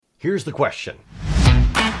Here's the question.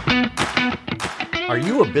 Are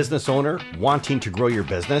you a business owner wanting to grow your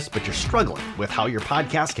business, but you're struggling with how your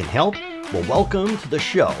podcast can help? Well, welcome to the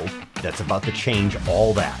show that's about to change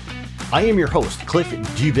all that. I am your host, Cliff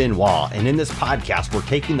Dubenois, and in this podcast, we're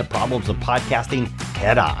taking the problems of podcasting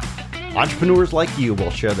head on. Entrepreneurs like you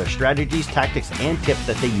will share their strategies, tactics, and tips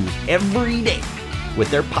that they use every day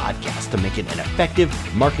with their podcast to make it an effective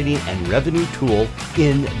marketing and revenue tool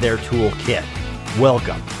in their toolkit.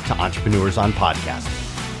 Welcome to Entrepreneurs on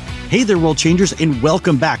Podcasting. Hey there, world changers, and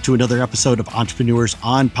welcome back to another episode of Entrepreneurs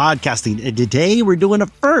on Podcasting. And today we're doing a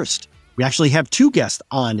first. We actually have two guests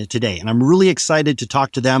on today, and I'm really excited to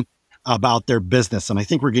talk to them about their business. And I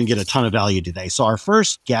think we're going to get a ton of value today. So our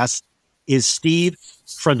first guest is Steve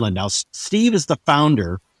Friedland. Now, Steve is the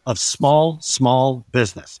founder of Small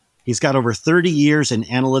Business. He's got over 30 years in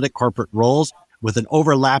analytic corporate roles with an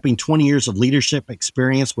overlapping 20 years of leadership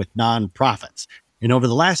experience with nonprofits. And over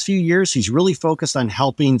the last few years, he's really focused on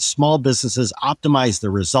helping small businesses optimize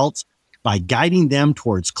their results by guiding them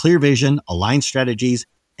towards clear vision, aligned strategies,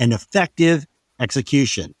 and effective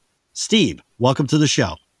execution. Steve, welcome to the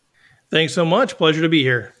show. Thanks so much. Pleasure to be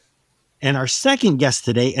here. And our second guest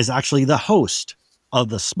today is actually the host of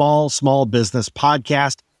the Small Business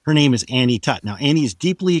podcast. Her name is Annie Tutt. Now, Annie is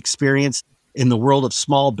deeply experienced in the world of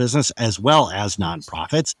small business as well as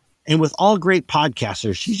nonprofits. And with all great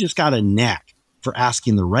podcasters, she's just got a knack for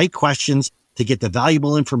asking the right questions to get the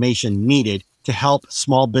valuable information needed to help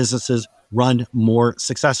small businesses run more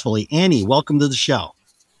successfully. Annie, welcome to the show.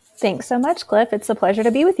 Thanks so much, Cliff. It's a pleasure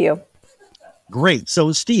to be with you. Great.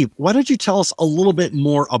 So, Steve, why don't you tell us a little bit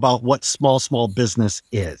more about what small business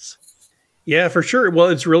is? Yeah, for sure. Well,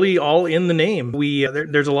 it's really all in the name.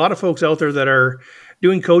 There's a lot of folks out there that are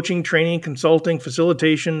doing coaching, training, consulting,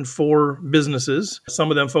 facilitation for businesses. Some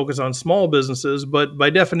of them focus on small businesses, but by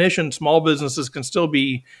definition, small businesses can still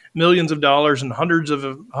be millions of dollars and hundreds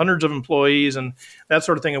of employees and that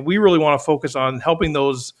sort of thing. And we really want to focus on helping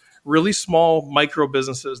those really small micro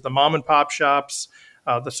businesses, the mom and pop shops,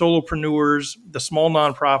 the solopreneurs, the small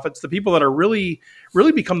nonprofits, the people that are really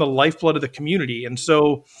become the lifeblood of the community. And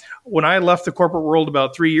so when I left the corporate world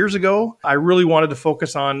about 3 years ago, I really wanted to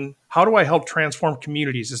focus on how do I help transform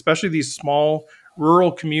communities, especially these small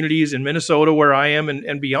rural communities in Minnesota where I am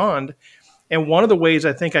and beyond. And one of the ways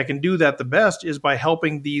I think I can do that the best is by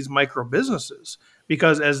helping these micro businesses,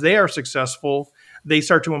 because as they are successful, they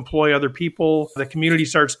start to employ other people. The community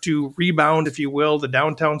starts to rebound, if you will. The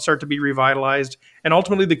downtowns start to be revitalized. And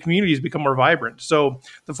ultimately, the communities become more vibrant. So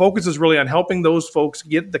the focus is really on helping those folks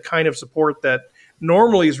get the kind of support that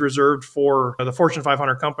normally is reserved for the Fortune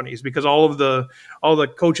 500 companies, because all the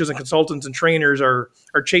coaches and consultants and trainers are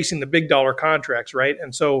chasing the big dollar contracts, right?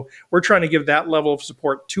 And so we're trying to give that level of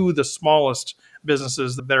support to the smallest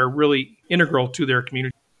businesses that are really integral to their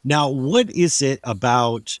community. Now, what is it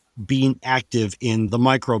about being active in the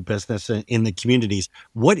micro business and in the communities?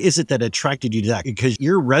 What is it that attracted you to that? Because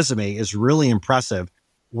your resume is really impressive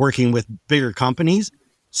working with bigger companies.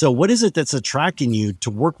 So what is it that's attracting you to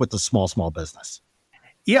work with the small business?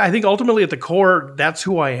 Yeah, I think ultimately at the core, that's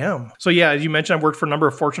who I am. So yeah, as you mentioned, I've worked for a number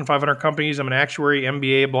of Fortune 500 companies. I'm an actuary,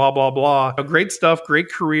 MBA, blah, blah, blah. Great stuff,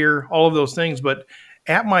 great career, all of those things. But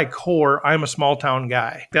at my core, I'm a small town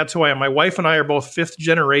guy. That's who I am. My wife and I are both fifth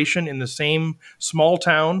generation in the same small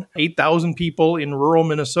town, 8,000 people in rural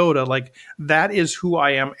Minnesota. Like, that is who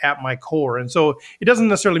I am at my core. And so it doesn't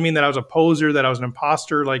necessarily mean that I was a poser, that I was an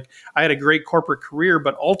imposter. Like, I had a great corporate career,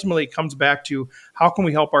 but ultimately it comes back to how can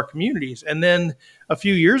we help our communities? And then a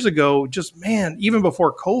few years ago, even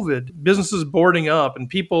before COVID, businesses boarding up and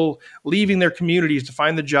people leaving their communities to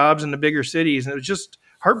find the jobs in the bigger cities. And it was just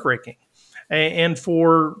heartbreaking. And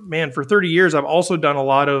for 30 years, I've also done a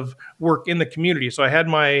lot of work in the community. So I had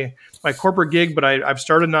my corporate gig, but I've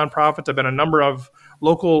started nonprofits. I've been on a number of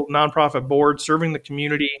local nonprofit boards serving the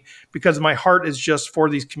community because my heart is just for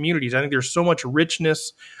these communities. I think there's so much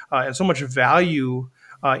richness and so much value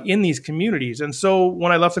in these communities. And so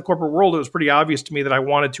when I left the corporate world, it was pretty obvious to me that I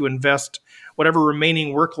wanted to invest whatever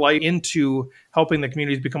remaining work life into helping the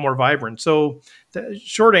communities become more vibrant. So the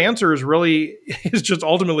short answer is just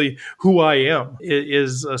ultimately who I am. It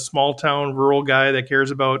is a small town rural guy that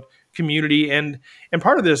cares about community. And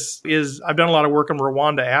part of this is I've done a lot of work in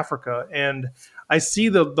Rwanda, Africa, and I see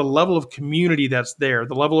the level of community that's there,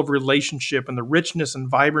 the level of relationship and the richness and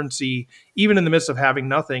vibrancy, even in the midst of having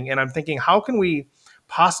nothing. And I'm thinking, how can we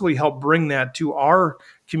possibly help bring that to our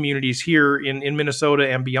communities here in Minnesota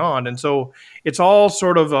and beyond? And so it's all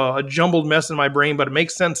sort of a jumbled mess in my brain, but it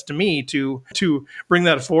makes sense to me to bring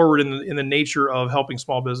that forward in the nature of helping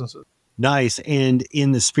small businesses. Nice. And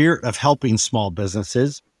in the spirit of helping small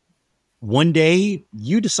businesses, one day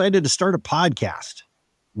you decided to start a podcast.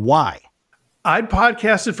 Why? I'd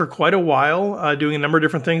podcasted for quite a while, doing a number of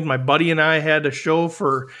different things. My buddy and I had a show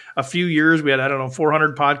for a few years. We had,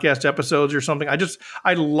 400 podcast episodes or something.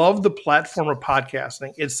 I love the platform of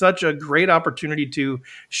podcasting. It's such a great opportunity to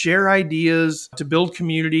share ideas, to build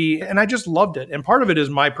community. And I just loved it. And part of it is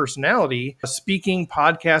my personality. Speaking,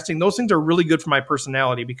 podcasting, those things are really good for my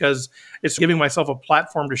personality because it's giving myself a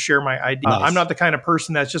platform to share my ideas. Nice. I'm not the kind of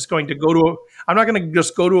person that's just going to I'm not going to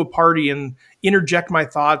just go to a party and interject my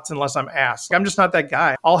thoughts unless I'm asked. I'm just not that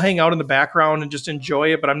guy. I'll hang out in the background and just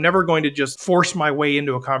enjoy it, but I'm never going to just force my way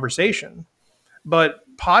into a conversation. But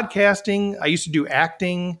podcasting, I used to do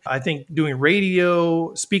acting, I think doing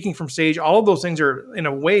radio, speaking from stage, all of those things are in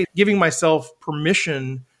a way giving myself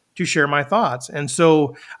permission to share my thoughts. And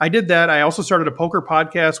so I did that. I also started a poker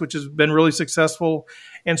podcast, which has been really successful.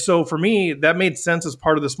 And so for me, that made sense as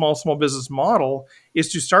part of the small business model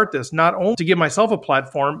is to start this, not only to give myself a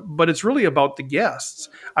platform, but it's really about the guests.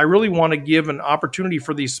 I really want to give an opportunity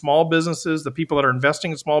for these small businesses, the people that are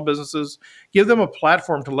investing in small businesses, give them a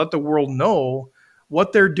platform to let the world know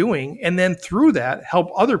what they're doing, and then through that, help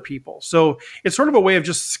other people. So it's sort of a way of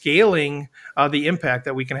just scaling the impact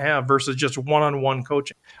that we can have versus just one-on-one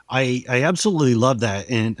coaching. I absolutely love that.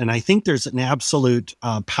 And I think there's an absolute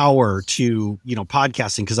power to,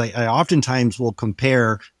 podcasting, because I oftentimes will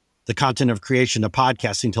compare the content of creation of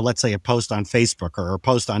podcasting to, let's say, a post on Facebook or a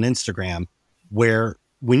post on Instagram, where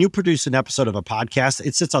when you produce an episode of a podcast,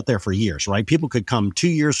 it sits out there for years, right? People could come 2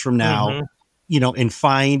 years from now, and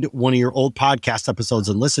find one of your old podcast episodes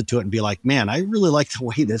and listen to it and be like, man, I really like the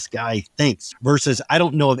way this guy thinks, versus I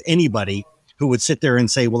don't know of anybody who would sit there and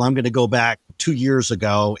say, well, I'm going to go back 2 years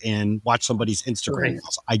ago and watch somebody's Instagram.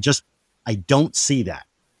 Right. I don't see that.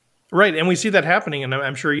 Right. And we see that happening. And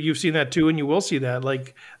I'm sure you've seen that too. And you will see that.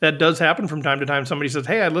 Like that does happen from time to time. Somebody says,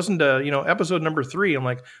 hey, I listened to, episode number 3. I'm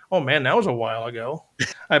like, oh man, that was a while ago.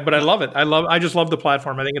 But I love it. I just love the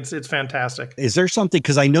platform. I think it's fantastic. Is there something,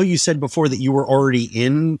 because I know you said before that you were already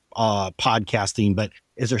in podcasting, but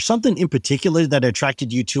is there something in particular that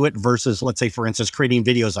attracted you to it versus, let's say, for instance, creating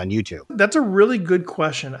videos on YouTube? That's a really good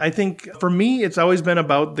question. I think for me, it's always been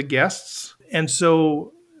about the guests. And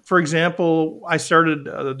so, for example, I started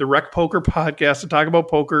the Rec Poker podcast to talk about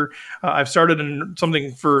poker. I've started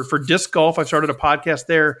something for disc golf. I started a podcast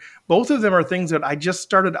there. Both of them are things that I just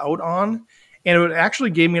started out on. And it actually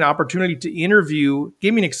gave me an opportunity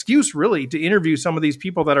gave me an excuse really to interview some of these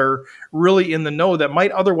people that are really in the know that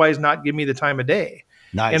might otherwise not give me the time of day.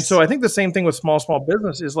 Nice. And so I think the same thing with small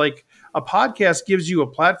business is like a podcast gives you a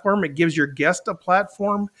platform. It gives your guest a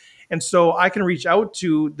platform. And so I can reach out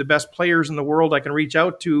to the best players in the world. I can reach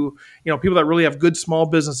out to, people that really have good small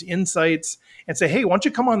business insights and say, hey, why don't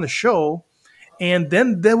you come on the show? And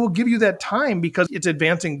then they will give you that time because it's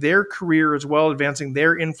advancing their career as well, advancing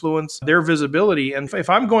their influence, their visibility. And if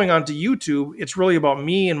I'm going onto YouTube, it's really about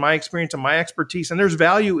me and my experience and my expertise. And there's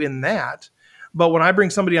value in that. But when I bring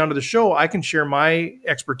somebody onto the show, I can share my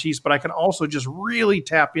expertise, but I can also just really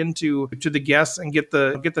tap into the guests and get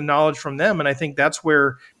the knowledge from them. And I think that's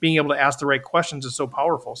where being able to ask the right questions is so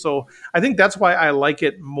powerful. So I think that's why I like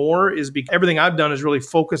it more, is because everything I've done is really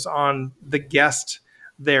focus on the guest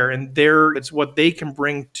there, and it's what they can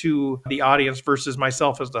bring to the audience versus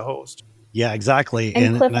myself as the host. Yeah, exactly.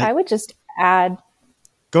 And Cliff, I would just add.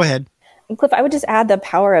 Go ahead. And Cliff, I would just add the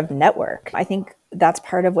power of network. I think that's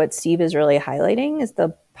part of what Steve is really highlighting, is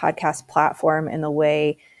the podcast platform and the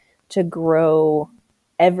way to grow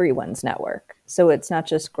everyone's network. So it's not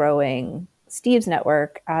just growing Steve's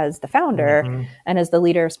network as the founder and as the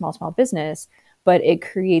leader of small business, but it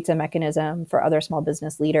creates a mechanism for other small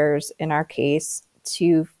business leaders, in our case,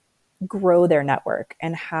 to grow their network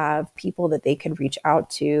and have people that they can reach out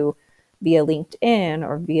to via LinkedIn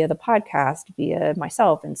or via the podcast, via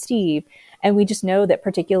myself and Steve. And we just know that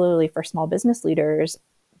particularly for small business leaders,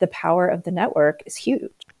 the power of the network is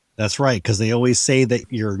huge. That's right, because they always say that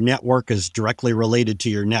your network is directly related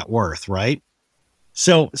to your net worth, right?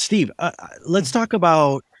 So, Steve, let's talk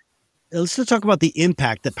about the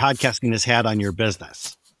impact that podcasting has had on your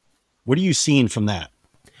business. What are you seeing from that?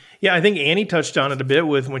 Yeah, I think Annie touched on it a bit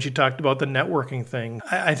when she talked about the networking thing.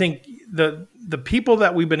 I think the people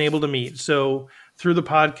that we've been able to meet, so through the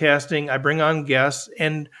podcasting, I bring on guests,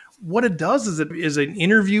 and what it does is it is an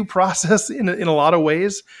interview process in a lot of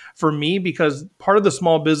ways for me, because part of the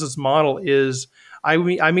small business model is I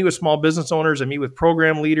meet with small business owners, I meet with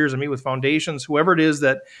program leaders, I meet with foundations, whoever it is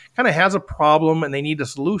that kind of has a problem and they need a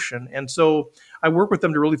solution. And so I work with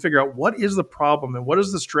them to really figure out what is the problem and what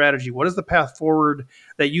is the strategy, what is the path forward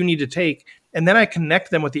that you need to take. And then I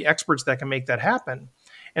connect them with the experts that can make that happen.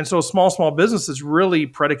 And so small business is really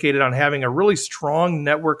predicated on having a really strong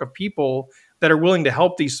network of people that are willing to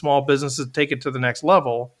help these small businesses take it to the next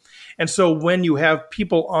level. And so when you have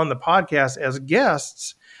people on the podcast as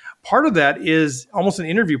guests, part of that is almost an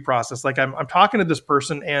interview process. Like I'm talking to this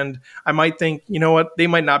person and I might think, you know what, they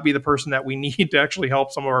might not be the person that we need to actually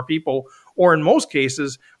help some of our people. Or in most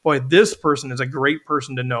cases, boy, this person is a great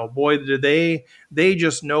person to know. Boy, do they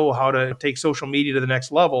just know how to take social media to the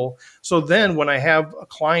next level. So then when I have a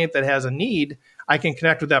client that has a need, I can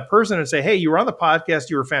connect with that person and say, hey, you were on the podcast.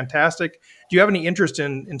 You were fantastic. Do you have any interest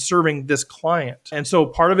in serving this client? And so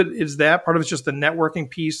part of it is that. Part of it's just the networking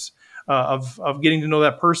piece of getting to know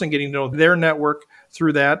that person, getting to know their network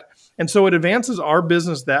through that. And so it advances our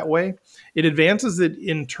business that way. It advances it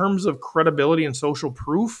in terms of credibility and social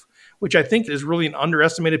proof, which I think is really an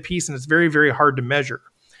underestimated piece, and it's very, very hard to measure.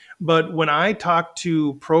 But when I talk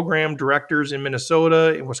to program directors in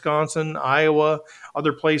Minnesota, in Wisconsin, Iowa,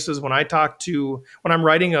 other places, when I'm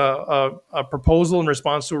writing a proposal in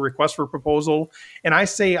response to a request for proposal, and I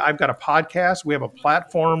say, I've got a podcast, we have a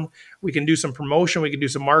platform, we can do some promotion, we can do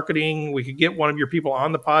some marketing, we could get one of your people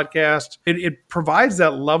on the podcast. It provides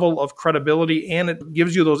that level of credibility, and it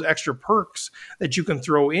gives you those extra perks that you can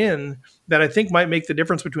throw in that I think might make the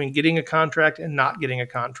difference between getting a contract and not getting a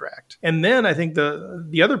contract. And then I think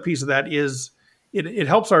the other piece of that is it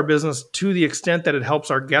helps our business to the extent that it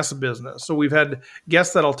helps our guest business. So we've had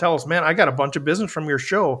guests that'll tell us, man, I got a bunch of business from your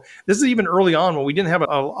show. This is even early on when we didn't have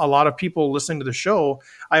a lot of people listening to the show.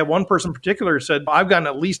 I had one person in particular who said, I've gotten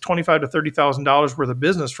at least $25,000 to $30,000 worth of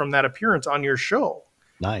business from that appearance on your show.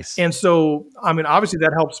 Nice. And so, I mean, obviously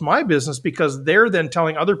that helps my business because they're then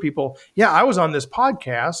telling other people, yeah, I was on this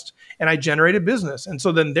podcast and I generated business. And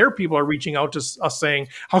so then their people are reaching out to us saying,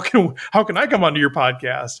 how can I come onto your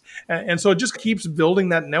podcast? And so it just keeps building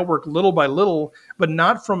that network little by little, but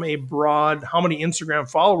not from a broad, how many Instagram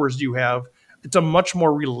followers do you have? It's a much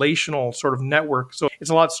more relational sort of network. So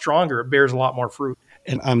it's a lot stronger. It bears a lot more fruit.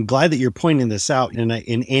 And I'm glad that you're pointing this out. And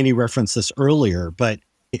Annie referenced this earlier, but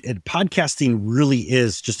podcasting really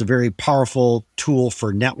is just a very powerful tool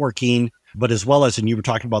for networking, but as well as, and you were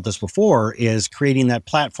talking about this before, is creating that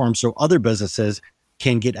platform so other businesses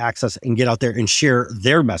can get access and get out there and share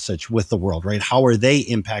their message with the world, right? How are they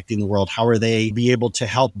impacting the world? How are they be able to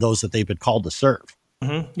help those that they've been called to serve?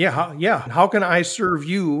 Mm-hmm. Yeah. How can I serve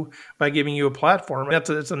you by giving you a platform?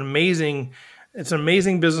 It's an amazing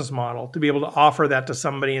business model to be able to offer that to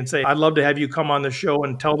somebody and say, I'd love to have you come on the show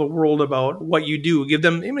and tell the world about what you do. Give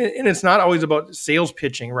them, and it's not always about sales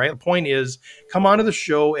pitching, right? The point is come onto the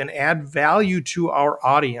show and add value to our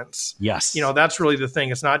audience. Yes. That's really the thing.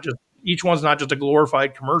 It's not just, each one's not just a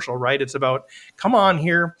glorified commercial, right? It's about come on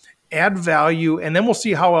here, add value, and then we'll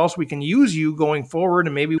see how else we can use you going forward.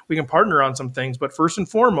 And maybe we can partner on some things. But first and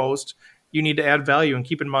foremost, you need to add value and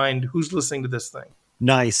keep in mind who's listening to this thing.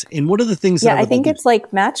 Nice. And what are the things I think it's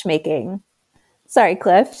like matchmaking. Sorry,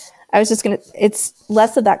 Cliff. It's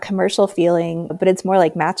less of that commercial feeling, but it's more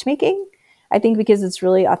like matchmaking. I think because it's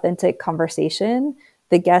really authentic conversation,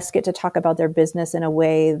 the guests get to talk about their business in a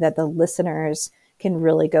way that the listeners can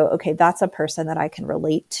really go, okay, that's a person that I can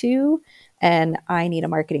relate to. And I need a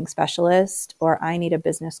marketing specialist or I need a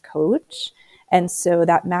business coach. And so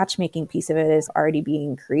that matchmaking piece of it is already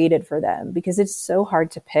being created for them because it's so hard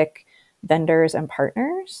to pick vendors and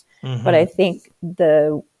partners. Mm-hmm. But I think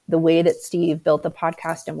the way that Steve built the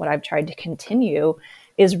podcast and what I've tried to continue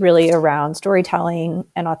is really around storytelling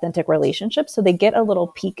and authentic relationships. So they get a little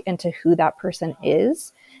peek into who that person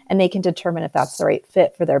is and they can determine if that's the right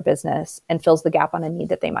fit for their business and fills the gap on a need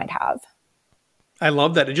that they might have. I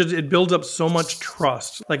love that. It builds up so much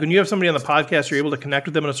trust. Like when you have somebody on the podcast, you're able to connect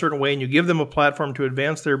with them in a certain way and you give them a platform to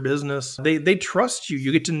advance their business. They trust you.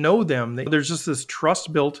 You get to know them. There's just this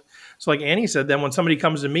trust built. So like Annie said, then when somebody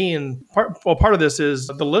comes to me and part of this is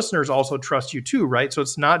the listeners also trust you too, right? So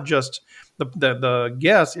it's not just the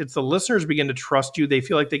guests, it's the listeners begin to trust you. They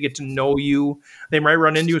feel like they get to know you. They might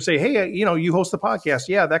run into you and say, hey, you host the podcast.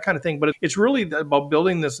 Yeah, that kind of thing. But it's really about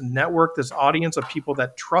building this network, this audience of people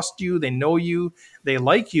that trust you. They know you. They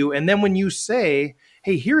like you. And then when you say,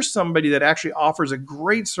 hey, here's somebody that actually offers a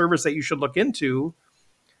great service that you should look into,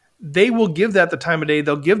 they will give that the time of day.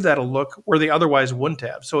 They'll give that a look where they otherwise wouldn't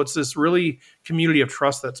have. So it's this really community of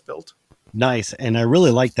trust that's built. Nice. And I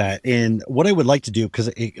really like that. And what I would like to do, because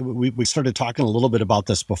we started talking a little bit about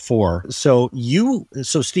this before. So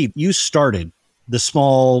Steve, you started the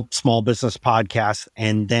small business podcast.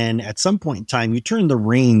 And then at some point in time, you turned the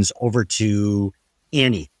reins over to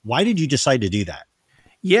Annie. Why did you decide to do that?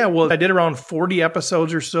 Yeah, well, I did around 40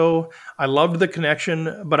 episodes or so. I loved the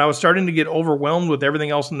connection, but I was starting to get overwhelmed with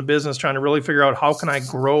everything else in the business, trying to really figure out how can I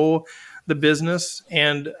grow the business,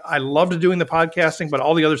 and I loved doing the podcasting, but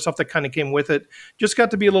all the other stuff that kind of came with it just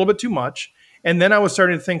got to be a little bit too much. And then I was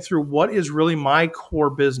starting to think through what is really my core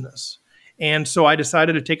business. And so I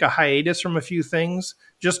decided to take a hiatus from a few things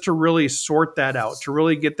just to really sort that out, to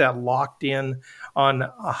really get that locked in on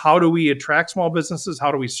how do we attract small businesses?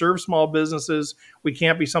 How do we serve small businesses? We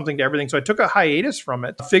can't be something to everything. So I took a hiatus from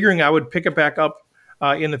it, figuring I would pick it back up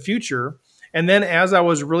in the future. And then as I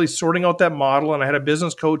was really sorting out that model, and I had a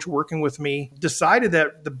business coach working with me, decided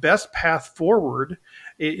that the best path forward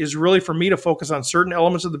is really for me to focus on certain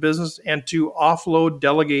elements of the business and to offload,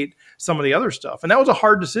 delegate some of the other stuff. And that was a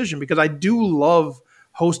hard decision because I do love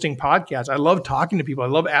hosting podcasts. I love talking to people. I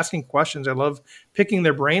love asking questions. I love picking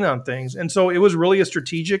their brain on things. And so it was really a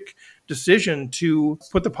strategic decision to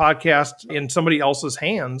put the podcast in somebody else's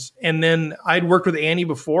hands. And then I'd worked with Annie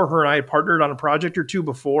before. Her and I had partnered on a project or two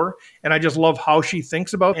before, and I just love how she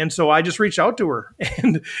thinks about it. And so I just reached out to her.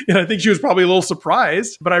 And I think she was probably a little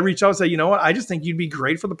surprised, but I reached out and said, you know what? I just think you'd be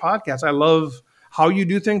great for the podcast. I love how you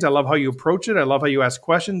do things. I love how you approach it. I love how you ask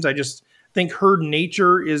questions. I just think her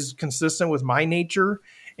nature is consistent with my nature.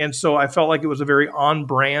 And so I felt like it was a very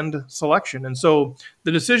on-brand selection. And so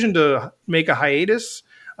the decision to make a hiatus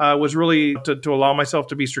was really to allow myself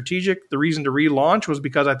to be strategic. The reason to relaunch was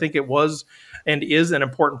because I think it was and is an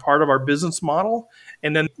important part of our business model.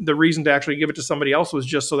 And then the reason to actually give it to somebody else was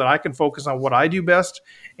just so that I can focus on what I do best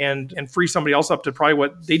and free somebody else up to probably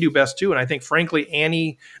what they do best too. And I think, frankly,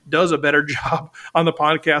 Annie does a better job on the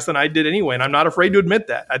podcast than I did anyway. And I'm not afraid to admit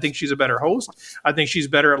that. I think she's a better host. I think she's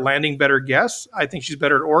better at landing better guests. I think she's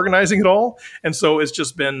better at organizing it all. And so it's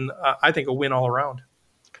just been, I think, a win all around.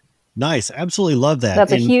 Nice. Absolutely love that.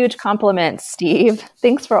 That's a huge compliment, Steve.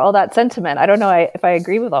 Thanks for all that sentiment. I don't know if I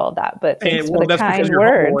agree with all of that, but thanks for the kind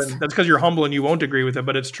words. That's because you're humble and you won't agree with it,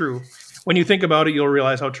 but it's true. When you think about it, you'll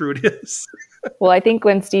realize how true it is. Well, I think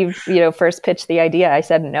when Steve, first pitched the idea, I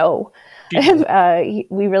said no. And,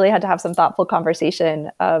 we really had to have some thoughtful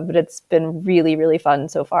conversation, but it's been really, really fun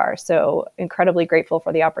so far. So incredibly grateful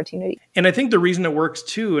for the opportunity. And I think the reason it works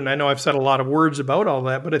too, and I know I've said a lot of words about all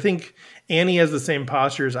that, but I think Annie has the same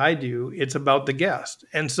posture as I do. It's about the guest.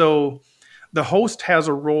 And so the host has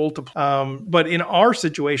a role to play. But in our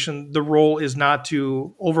situation, the role is not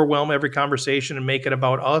to overwhelm every conversation and make it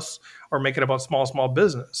about us or make it about small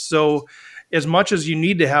business. So as much as you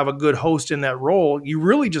need to have a good host in that role, you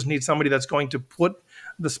really just need somebody that's going to put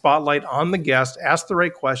the spotlight on the guest, ask the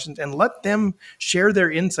right questions, and let them share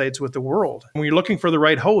their insights with the world. When you're looking for the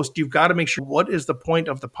right host, you've got to make sure what is the point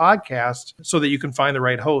of the podcast so that you can find the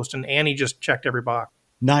right host. And Annie just checked every box.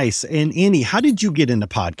 Nice. And Annie, how did you get into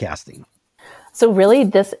podcasting? So really,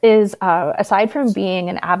 this is, aside from being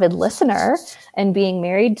an avid listener and being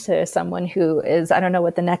married to someone who is, I don't know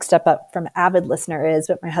what the next step up from avid listener is,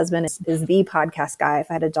 but my husband is the podcast guy. If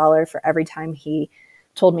I had $1 for every time he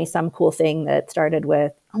told me some cool thing that started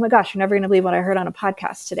with, oh my gosh, you're never going to believe what I heard on a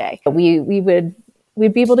podcast today.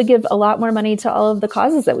 We'd be able to give a lot more money to all of the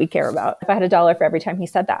causes that we care about if I had $1 for every time he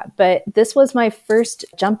said that. But this was my first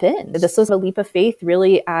jump in. This was a leap of faith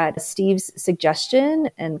really at Steve's suggestion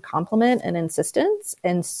and compliment and insistence.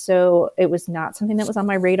 And so it was not something that was on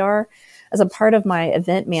my radar. As a part of my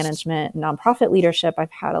event management, nonprofit leadership,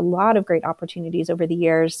 I've had a lot of great opportunities over the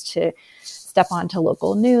years to step onto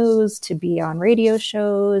local news, to be on radio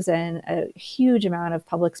shows, and a huge amount of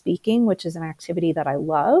public speaking, which is an activity that I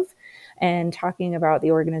love, and talking about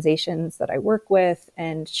the organizations that I work with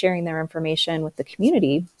and sharing their information with the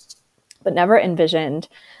community, but never envisioned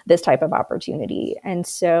this type of opportunity. And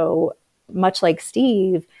so much like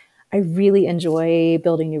Steve, I really enjoy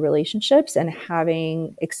building new relationships and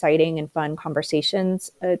having exciting and fun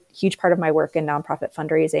conversations. A huge part of my work in nonprofit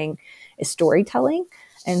fundraising is storytelling.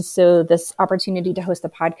 And so this opportunity to host the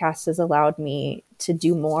podcast has allowed me to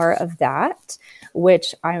do more of that,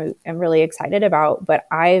 which I am really excited about. But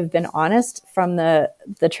I've been honest from the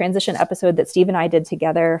transition episode that Steve and I did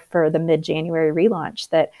together for the mid-January relaunch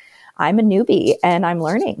that I'm a newbie and I'm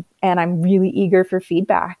learning and I'm really eager for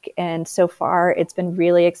feedback. And so far it's been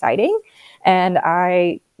really exciting. And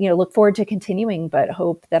I, look forward to continuing, but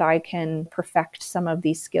hope that I can perfect some of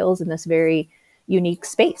these skills in this very unique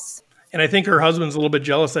space. And I think her husband's a little bit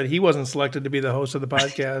jealous that he wasn't selected to be the host of the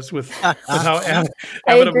podcast with how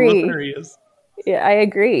avid of a listener he is. Yeah, I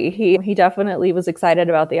agree. He definitely was excited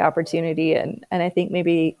about the opportunity. And I think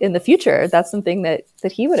maybe in the future, that's something that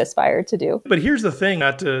he would aspire to do. But here's the thing,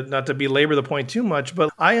 not to belabor the point too much,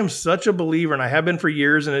 but I am such a believer, and I have been for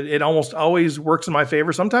years, and it almost always works in my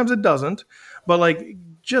favor. Sometimes it doesn't. But like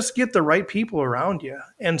just get the right people around you.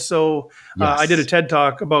 And so Yes. I did a TED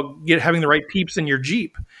talk about having the right peeps in your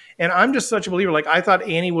Jeep. And I'm just such a believer. Like, I thought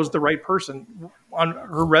Annie was the right person on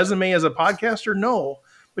her resume as a podcaster. No,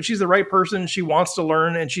 but she's the right person. She wants to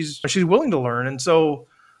learn, and she's willing to learn. And so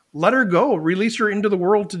let her go, release her into the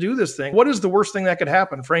world to do this thing. What is the worst thing that could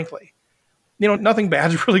happen, frankly? Nothing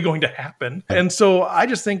bad is really going to happen. And so I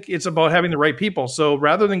just think it's about having the right people. So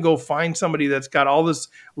rather than go find somebody that's got all this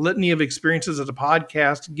litany of experiences as a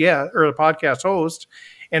podcast guest or a podcast host,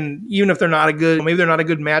 and even if maybe they're not a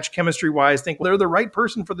good match chemistry wise, think they're the right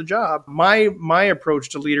person for the job. My approach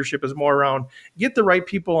to leadership is more around get the right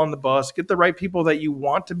people on the bus, get the right people that you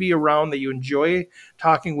want to be around, that you enjoy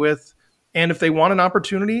talking with. And if they want an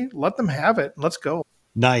opportunity, let them have it. Let's go.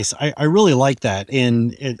 Nice. I really like that.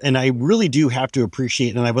 And I really do have to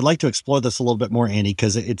appreciate, and I would like to explore this a little bit more, Andy,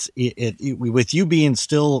 because with you being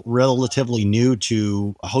still relatively new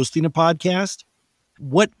to hosting a podcast,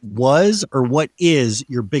 what was or what is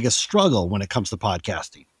your biggest struggle when it comes to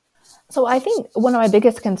podcasting? So I think one of my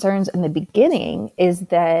biggest concerns in the beginning is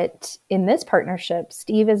that in this partnership,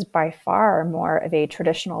 Steve is by far more of a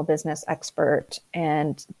traditional business expert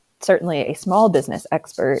and certainly a small business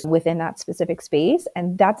expert within that specific space.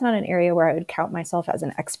 And that's not an area where I would count myself as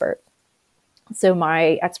an expert. So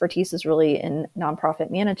my expertise is really in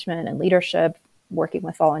nonprofit management and leadership, working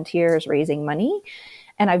with volunteers, raising money.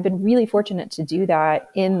 And I've been really fortunate to do that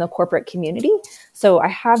in the corporate community. So I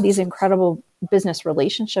have these incredible business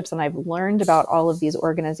relationships, and I've learned about all of these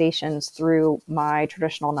organizations through my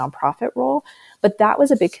traditional nonprofit role. But that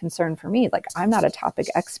was a big concern for me. Like, I'm not a topic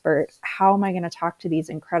expert. How am I going to talk to these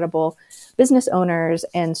incredible business owners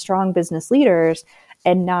and strong business leaders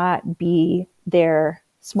and not be their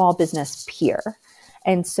small business peer?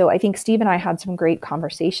 And so I think Steve and I had some great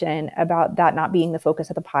conversation about that not being the focus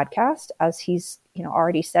of the podcast, as he's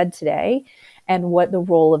already said today, and what the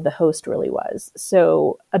role of the host really was.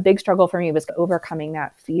 So a big struggle for me was overcoming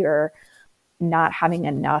that fear, not having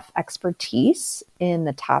enough expertise in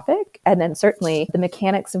the topic, and then certainly the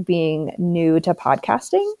mechanics of being new to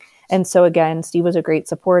podcasting. And so again, Steve was a great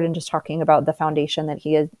support in just talking about the foundation that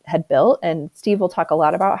he had built. And Steve will talk a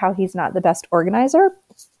lot about how he's not the best organizer,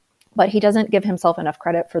 but he doesn't give himself enough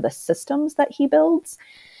credit for the systems that he builds.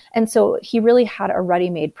 And so he really had a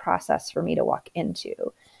ready-made process for me to walk into.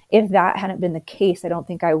 If that hadn't been the case, I don't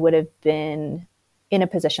think I would have been in a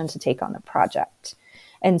position to take on the project.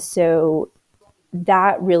 And so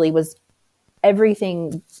that really was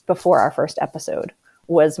everything before our first episode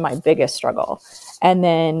was my biggest struggle. And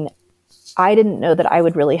then I didn't know that I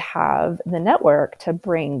would really have the network to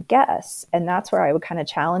bring guests. And that's where I would kind of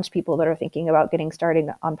challenge people that are thinking about getting started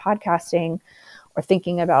on podcasting or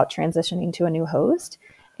thinking about transitioning to a new host,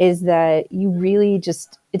 is that you really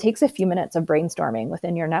it takes a few minutes of brainstorming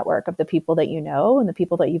within your network of the people that you know and the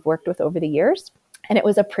people that you've worked with over the years. And it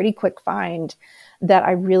was a pretty quick find that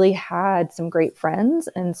I really had some great friends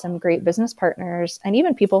and some great business partners, and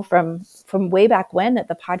even people from way back when, that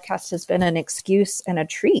the podcast has been an excuse and a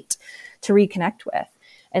treat to reconnect with.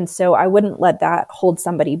 And so I wouldn't let that hold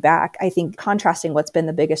somebody back. I think contrasting what's been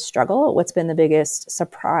the biggest struggle, what's been the biggest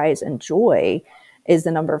surprise and joy, is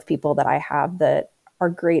the number of people that I have that are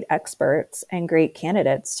great experts and great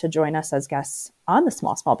candidates to join us as guests on the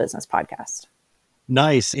Small Business Podcast.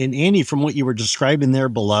 Nice. And Andy, from what you were describing there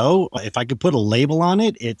below, if I could put a label on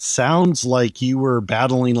it, it sounds like you were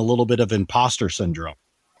battling a little bit of imposter syndrome.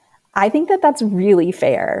 I think that that's really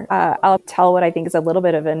fair. I'll tell what I think is a little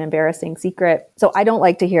bit of an embarrassing secret. So I don't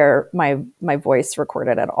like to hear my voice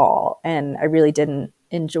recorded at all. And I really didn't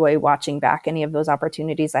enjoy watching back any of those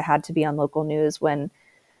opportunities I had to be on local news when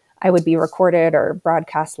I would be recorded or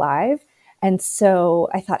broadcast live. And so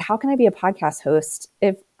I thought, how can I be a podcast host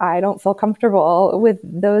if I don't feel comfortable with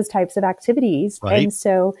those types of activities? Right. And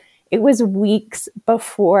so it was weeks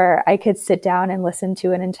before I could sit down and listen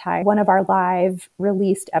to an entire one of our live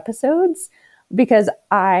released episodes, because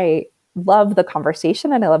I love the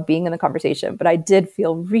conversation and I love being in the conversation, but I did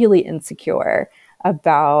feel really insecure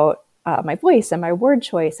about my voice and my word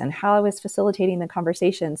choice and how I was facilitating the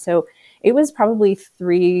conversation. So it was probably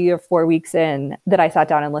 3 or 4 weeks in that I sat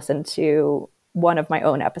down and listened to one of my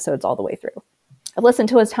own episodes all the way through. I've listened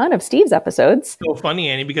to a ton of Steve's episodes. So funny,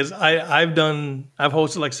 Annie, because I've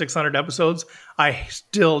hosted like 600 episodes. I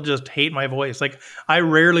still just hate my voice. Like, I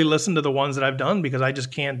rarely listen to the ones that I've done because I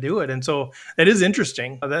just can't do it. And so it is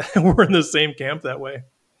interesting that we're in the same camp that way.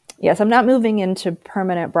 Yes, I'm not moving into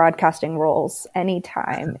permanent broadcasting roles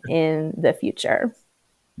anytime in the future.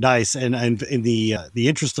 Nice. And in the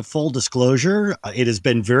interest of full disclosure, it has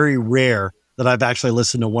been very rare that I've actually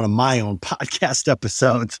listened to one of my own podcast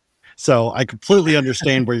episodes. So I completely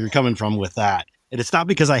understand where you're coming from with that. And it's not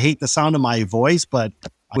because I hate the sound of my voice, but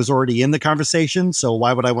I was already in the conversation. So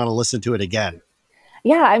why would I want to listen to it again?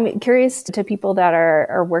 Yeah, I'm curious to people that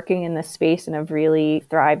are working in this space and have really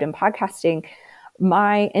thrived in podcasting.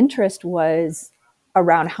 My interest was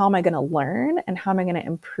around how am I going to learn and how am I going to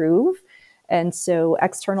improve? And so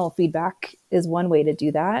external feedback is one way to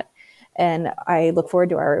do that. And I look forward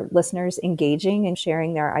to our listeners engaging and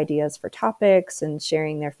sharing their ideas for topics and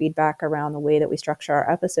sharing their feedback around the way that we structure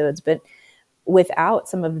our episodes. But without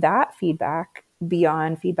some of that feedback,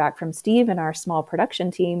 beyond feedback from Steve and our small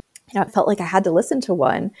production team, I felt like I had to listen to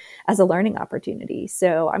one as a learning opportunity.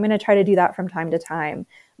 So I'm going to try to do that from time to time.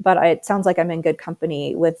 But it sounds like I'm in good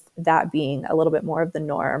company with that being a little bit more of the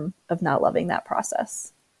norm of not loving that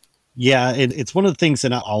process. Yeah, it's one of the things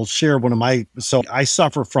that I'll share so I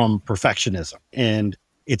suffer from perfectionism, and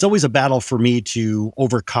it's always a battle for me to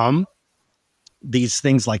overcome these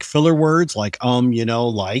things like filler words, like,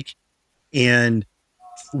 like, and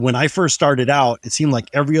when I first started out, it seemed like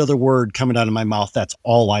every other word coming out of my mouth, that's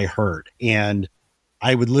all I heard. And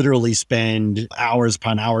I would literally spend hours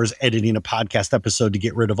upon hours editing a podcast episode to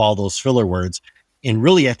get rid of all those filler words. And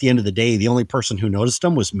really at the end of the day, the only person who noticed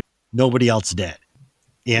them was me. Nobody else did.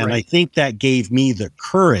 And right. I think that gave me the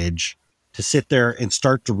courage to sit there and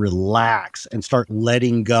start to relax and start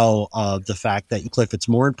letting go of the fact that, Cliff, it's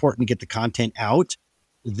more important to get the content out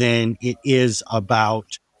than it is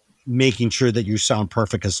about making sure that you sound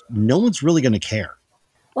perfect, because no one's really going to care.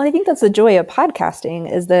 Well, I think that's the joy of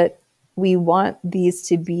podcasting, is that we want these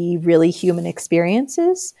to be really human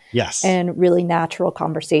experiences. Yes. And really natural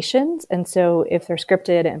conversations. And so if they're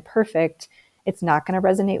scripted and perfect, it's not going to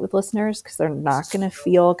resonate with listeners because they're not going to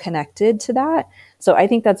feel connected to that. So I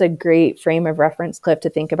think that's a great frame of reference, Cliff,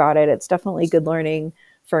 to think about it. It's definitely good learning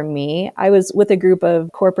for me. I was with a group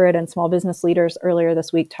of corporate and small business leaders earlier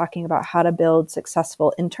this week talking about how to build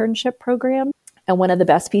successful internship programs. And one of the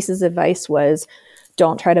best pieces of advice was,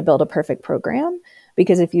 don't try to build a perfect program,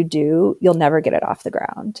 because if you do, you'll never get it off the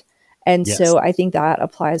ground. And yes. So I think that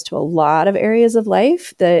applies to a lot of areas of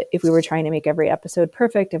life, that if we were trying to make every episode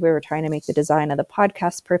perfect, if we were trying to make the design of the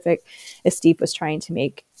podcast perfect, if Steve was trying to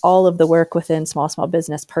make all of the work within small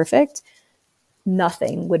business perfect,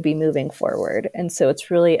 nothing would be moving forward. And so it's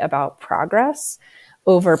really about progress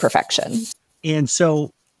over perfection. And so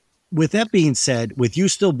with that being said, with you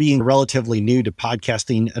still being relatively new to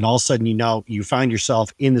podcasting, and all of a sudden, you find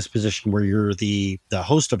yourself in this position where you're the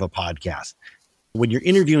host of a podcast. When you're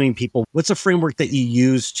interviewing people, what's a framework that you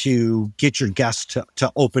use to get your guests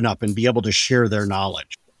to open up and be able to share their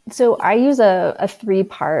knowledge? So I use a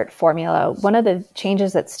 3-part formula. One of the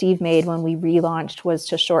changes that Steve made when we relaunched was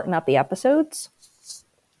to shorten up the episodes.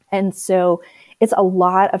 And so it's a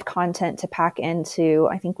lot of content to pack into.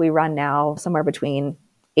 I think we run now somewhere between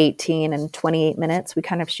 18 and 28 minutes. We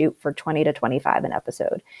kind of shoot for 20 to 25 an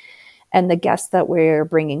episode. And the guests that we're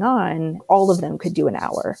bringing on, all of them could do an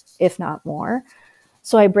hour, if not more.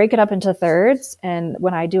 So I break it up into thirds. And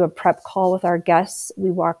when I do a prep call with our guests, we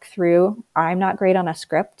walk through. I'm not great on a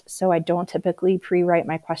script, so I don't typically pre-write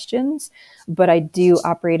my questions, but I do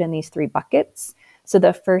operate in these 3 buckets. So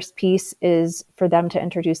the first piece is for them to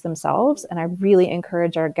introduce themselves. And I really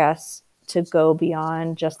encourage our guests to go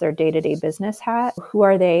beyond just their day-to-day business hat. Who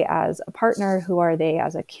are they as a partner? Who are they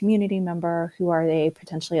as a community member? Who are they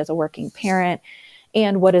potentially as a working parent?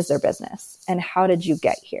 And what is their business? And how did you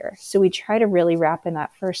get here? So we try to really wrap in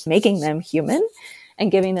that first, making them human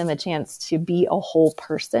and giving them a chance to be a whole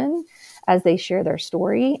person as they share their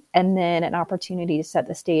story. And then an opportunity to set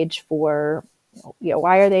the stage for,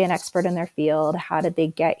 why are they an expert in their field? How did they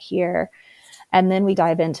get here? And then we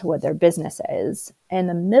dive into what their business is. And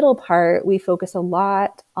the middle part, we focus a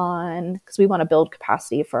lot on, because we want to build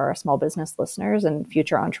capacity for our small business listeners and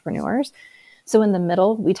future entrepreneurs. So in the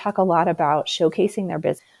middle, we talk a lot about showcasing their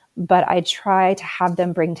business, but I try to have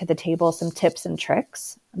them bring to the table some tips and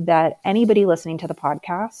tricks that anybody listening to the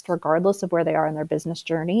podcast, regardless of where they are in their business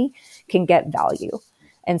journey, can get value.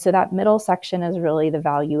 And so that middle section is really the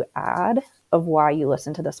value add of why you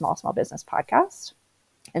listen to the Small Business Podcast.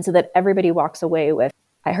 And so that everybody walks away with,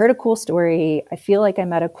 I heard a cool story, I feel like I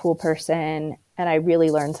met a cool person, and I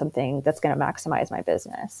really learned something that's going to maximize my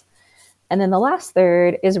business. And then the last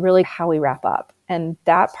third is really how we wrap up. And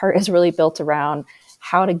that part is really built around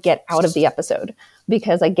how to get out of the episode.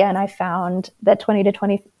 Because again, I found that 20 to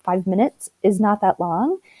 25 minutes is not that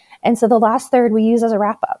long. And so the last third we use as a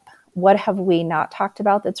wrap up. What have we not talked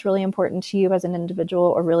about that's really important to you as an individual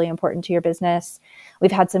or really important to your business?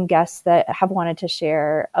 We've had some guests that have wanted to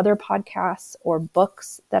share other podcasts or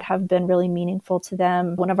books that have been really meaningful to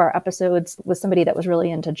them. One of our episodes was somebody that was really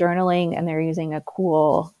into journaling, and they're using a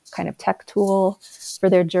cool kind of tech tool for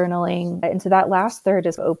their journaling. And so that last third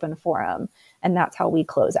is open forum, and that's how we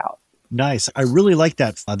close out. Nice. I really like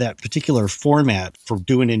that particular format for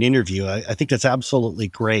doing an interview. I think that's absolutely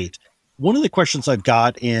great. One of the questions I've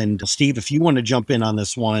got, and Steve, if you want to jump in on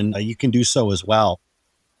this one, you can do so as well.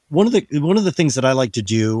 One of the things that I like to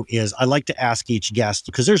do is I like to ask each guest,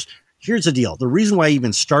 because here's the deal. The reason why I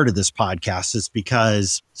even started this podcast is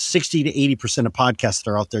because 60 to 80% of podcasts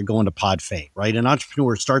that are out there going to pod fame, right? An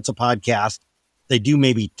entrepreneur starts a podcast, they do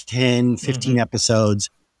maybe 10, 15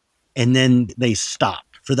 episodes, and then they stop.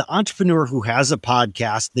 For the entrepreneur who has a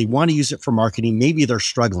podcast, they want to use it for marketing, maybe they're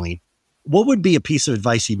struggling. What would be a piece of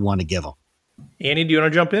advice you'd want to give them? Annie, do you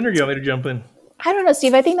want to jump in, or do you want me to jump in? I don't know,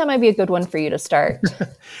 Steve. I think that might be a good one for you to start.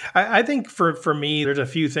 I think for me, there's a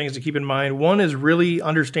few things to keep in mind. One is really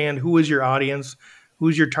understand who is your audience,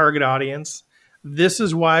 who's your target audience. This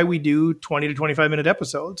is why we do 20 to 25-minute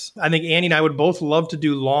episodes. I think Annie and I would both love to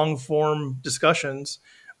do long-form discussions,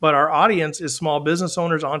 but our audience is small business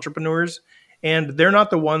owners, entrepreneurs, and they're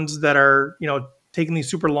not the ones that are, taking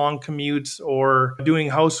these super long commutes or doing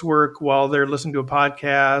housework while they're listening to a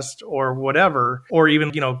podcast or whatever, or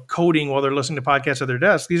even, coding while they're listening to podcasts at their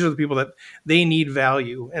desk. These are the people that they need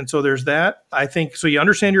value. And so there's that. I think, so you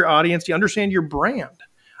understand your audience, you understand your brand.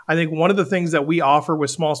 I think one of the things that we offer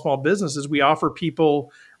with small businesses, we offer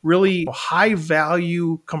people really high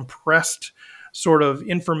value, compressed sort of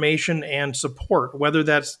information and support, whether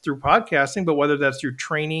that's through podcasting, but whether that's through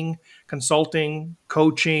training, consulting,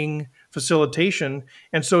 coaching, facilitation.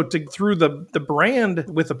 And so through the brand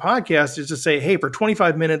with the podcast is to say, hey, for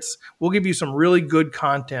 25 minutes, we'll give you some really good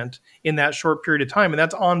content in that short period of time. And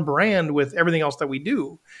that's on brand with everything else that we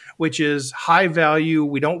do, which is high value.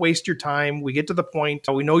 We don't waste your time. We get to the point.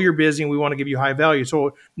 We know you're busy and we want to give you high value.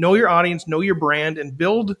 So know your audience, know your brand, and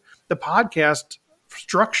build the podcast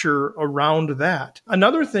structure around that.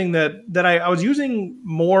 Another thing that I was using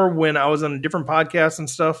more when I was on different podcasts and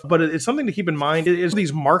stuff, but it's something to keep in mind, is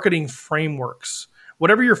these marketing frameworks.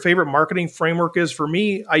 Whatever your favorite marketing framework is, for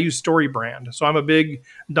me, I use StoryBrand. So I'm a big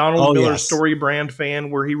Donald Miller StoryBrand fan,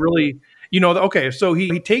 where he really, so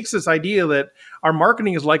he takes this idea that our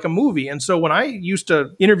marketing is like a movie. And so when I used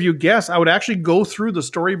to interview guests, I would actually go through the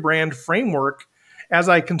StoryBrand framework as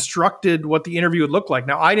I constructed what the interview would look like.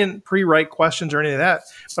 Now, I didn't pre-write questions or any of that,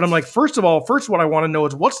 but I'm like, first what I want to know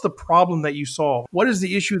is, what's the problem that you solve? What is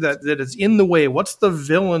the issue that is in the way? What's the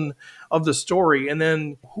villain of the story? And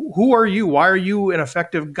then who are you? Why are you an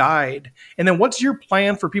effective guide? And then what's your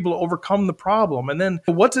plan for people to overcome the problem? And then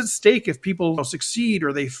what's at stake if people succeed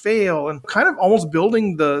or they fail? And kind of almost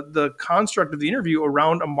building the construct of the interview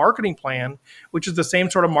around a marketing plan, which is the same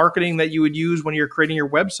sort of marketing that you would use when you're creating your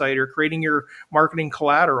website or creating your marketing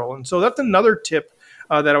collateral. And so that's another tip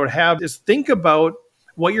that I would have, is think about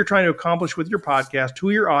what you're trying to accomplish with your podcast, who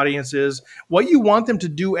your audience is, what you want them to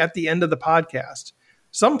do at the end of the podcast.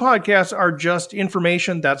 Some podcasts are just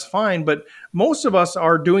information, that's fine, but most of us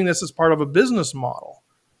are doing this as part of a business model.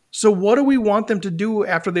 So what do we want them to do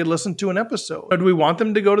after they listen to an episode? Do we want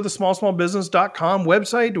them to go to the smallbusiness.com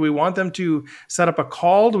website? Do we want them to set up a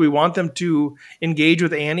call? Do we want them to engage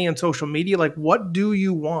with Annie on social media? Like, what do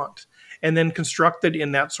you want? And then construct it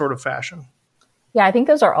in that sort of fashion. Yeah, I think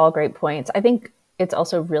those are all great points. I think it's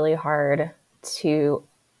also really hard to,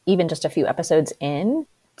 even just a few episodes in,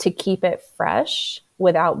 to keep it fresh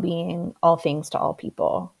without being all things to all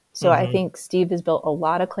people. So I think Steve has built a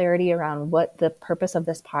lot of clarity around what the purpose of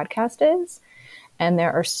this podcast is. And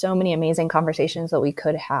there are so many amazing conversations that we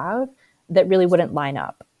could have that really wouldn't line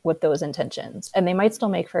up with those intentions. And they might still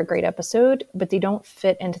make for a great episode, but they don't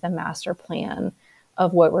fit into the master plan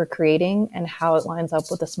of what we're creating and how it lines up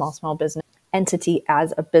with a small business entity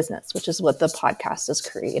as a business, which is what the podcast is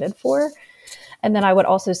created for. And then I would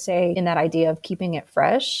also say, in that idea of keeping it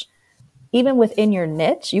fresh, even within your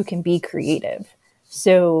niche, you can be creative.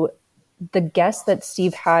 So the guests that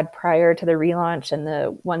Steve had prior to the relaunch and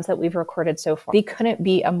the ones that we've recorded so far, they couldn't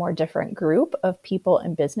be a more different group of people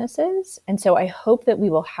and businesses. And so I hope that we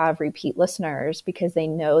will have repeat listeners because they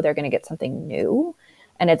know they're going to get something new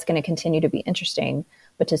and it's going to continue to be interesting.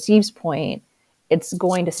 But to Steve's point, it's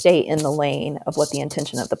going to stay in the lane of what the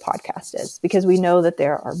intention of the podcast is, because we know that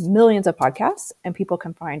there are millions of podcasts and people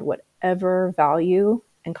can find whatever value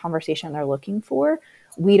and conversation they're looking for.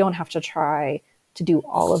 We don't have to try to do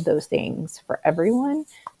all of those things for everyone.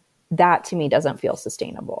 that to me doesn't feel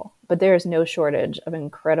sustainable. But there is no shortage of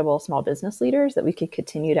incredible small business leaders that we could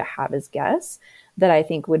continue to have as guests that I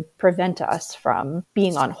think would prevent us from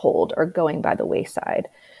being on hold or going by the wayside.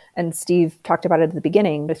 And Steve talked about it at the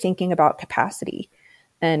beginning, but thinking about capacity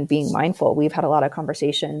and being mindful. We've had a lot of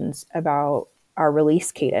conversations about our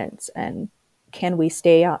release cadence and can we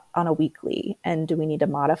stay on a weekly and do we need to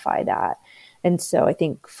modify that? And so I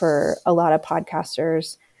think for a lot of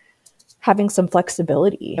podcasters, having some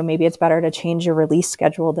flexibility, maybe it's better to change your release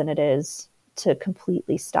schedule than it is to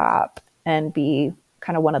completely stop and be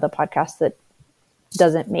kind of one of the podcasts that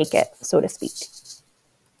doesn't make it, so to speak.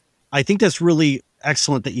 I think that's really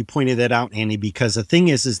excellent that you pointed that out, Annie, because the thing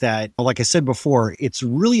is that, like I said before, it's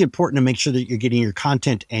really important to make sure that you're getting your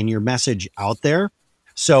content and your message out there.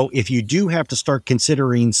 So if you do have to start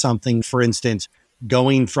considering something, for instance,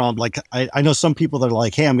 going from like, I know some people that are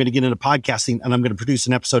like, hey, I'm going to get into podcasting and I'm going to produce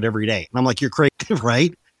an episode every day. And I'm like, you're crazy,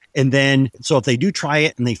 right? And then, so if they do try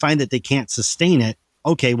it and they find that they can't sustain it,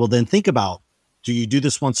 okay, well then think about, do you do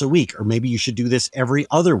this once a week? Or maybe you should do this every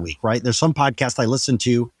other week, right? There's some podcasts I listen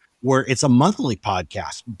to where it's a monthly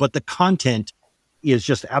podcast, but the content is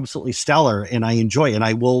just absolutely stellar and I enjoy it. And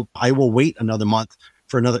I will wait another month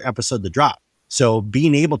for another episode to drop. So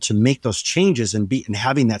being able to make those changes and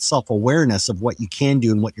having that self-awareness of what you can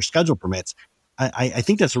do and what your schedule permits, I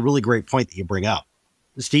think that's a really great point that you bring up.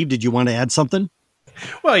 Steve, did you want to add something?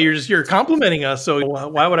 Well, you're complimenting us, so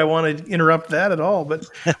why would I want to interrupt that at all? But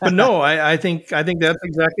no, I think that's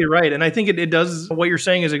exactly right, and I think it does. What you're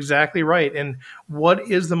saying is exactly right. And what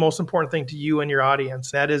is the most important thing to you and your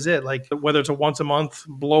audience? That is it. Like whether it's a once a month,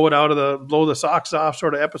 blow the socks off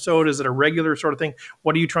sort of episode, is it a regular sort of thing?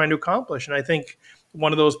 What are you trying to accomplish? And I think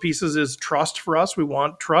one of those pieces is trust for us. We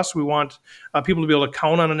want trust. We want people to be able to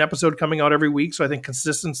count on an episode coming out every week. So I think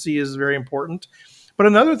consistency is very important. But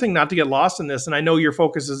another thing, not to get lost in this, and I know your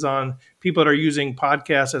focus is on people that are using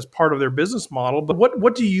podcasts as part of their business model, but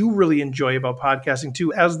what do you really enjoy about podcasting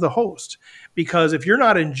too as the host? Because if you're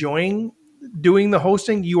not enjoying doing the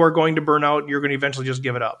hosting, you are going to burn out. You're going to eventually just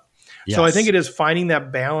give it up. Yes. So I think it is finding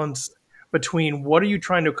that balance between what are you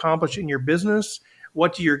trying to accomplish in your business?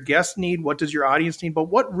 What do your guests need? What does your audience need? But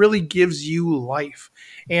what really gives you life?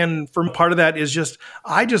 And for part of that is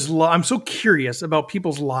I'm so curious about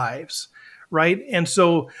people's lives. Right. And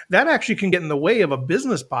so that actually can get in the way of a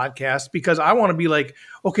business podcast because I want to be like,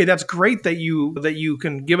 okay, that's great that you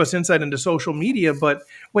can give us insight into social media. But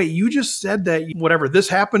wait, you just said that whatever this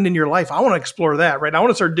happened in your life. I want to explore that. Right. I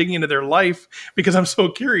want to start digging into their life because I'm so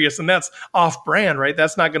curious, and that's off brand. Right.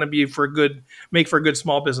 That's not going to be make for a good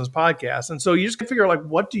small business podcast. And so you just can figure out like,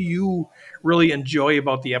 what do you really enjoy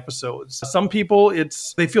about the episodes? Some people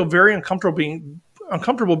they feel very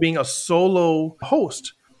uncomfortable being a solo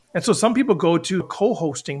host. And so some people go to a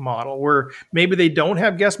co-hosting model where maybe they don't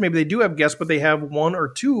have guests, maybe they do have guests, but they have one or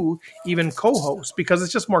two even co-hosts because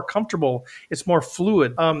it's just more comfortable. It's more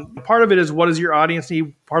fluid. Part of it is what does your audience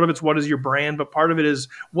need? Part of it's what is your brand, but part of it is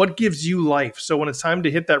what gives you life. So when it's time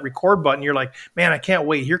to hit that record button, you're like, man, I can't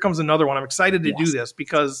wait. Here comes another one. I'm excited to do this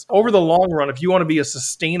because over the long run, if you want to be a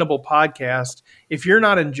sustainable podcast, if you're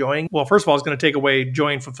not enjoying, well, first of all, it's going to take away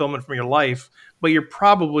joy and fulfillment from your life, but you're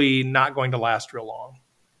probably not going to last real long.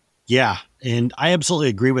 Yeah. And I absolutely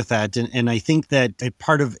agree with that. And I think that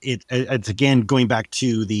part of it's again, going back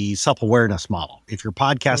to the self-awareness model. If you're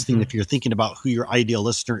podcasting, if you're thinking about who your ideal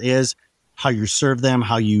listener is, how you serve them,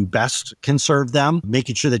 how you best can serve them,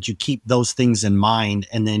 making sure that you keep those things in mind.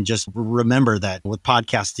 And then just remember that with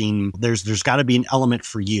podcasting, there's got to be an element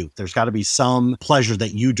for you. There's got to be some pleasure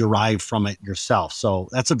that you derive from it yourself. So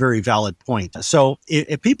that's a very valid point. So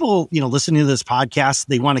if people, listening to this podcast,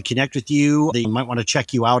 they want to connect with you, they might want to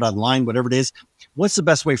check you out online, whatever it is, what's the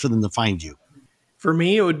best way for them to find you? For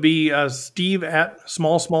me, it would be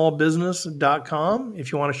steve@smallsmallbusiness.com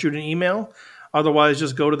if you want to shoot an email. Otherwise,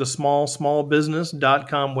 just go to the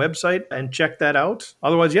smallsmallbusiness.com website and check that out.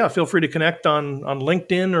 Otherwise, feel free to connect on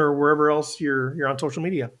LinkedIn or wherever else you're on social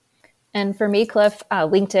media. And for me, Cliff,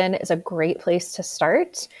 LinkedIn is a great place to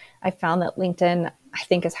start. I found that LinkedIn, I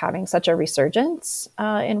think, is having such a resurgence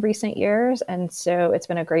in recent years. And so it's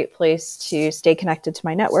been a great place to stay connected to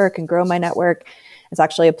my network and grow my network. It's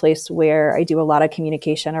actually a place where I do a lot of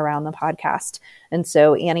communication around the podcast. And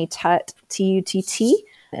so Annie Tutt, Tutt.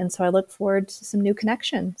 And so I look forward to some new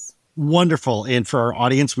connections. Wonderful. And for our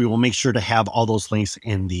audience, we will make sure to have all those links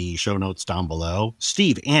in the show notes down below.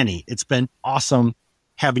 Steve, Annie, it's been awesome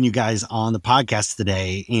having you guys on the podcast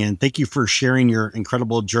today. And thank you for sharing your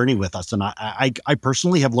incredible journey with us. And I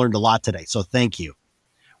personally have learned a lot today. So thank you.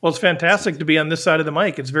 Well, it's fantastic to be on this side of the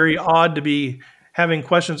mic. It's very odd to be having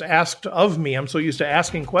questions asked of me. I'm so used to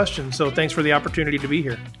asking questions. So thanks for the opportunity to be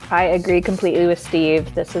here. I agree completely with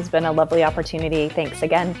Steve. This has been a lovely opportunity. Thanks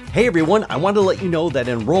again. Hey everyone, I want to let you know that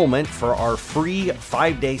enrollment for our free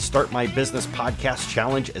 5-day Start My Business Podcast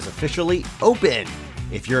Challenge is officially open.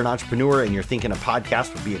 If you're an entrepreneur and you're thinking a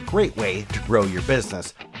podcast would be a great way to grow your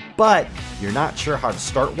business, but you're not sure how to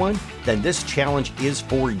start one, then this challenge is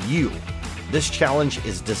for you. This challenge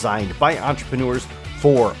is designed by entrepreneurs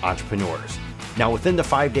for entrepreneurs. Now, within the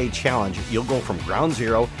 5-day challenge, you'll go from ground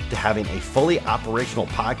zero to having a fully operational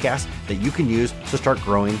podcast that you can use to start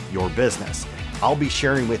growing your business. I'll be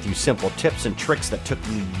sharing with you simple tips and tricks that took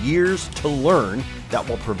me years to learn that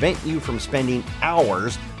will prevent you from spending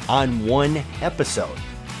hours on one episode.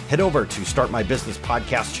 Head over to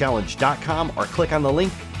startmybusinesspodcastchallenge.com or click on the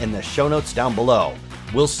link in the show notes down below.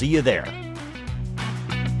 We'll see you there.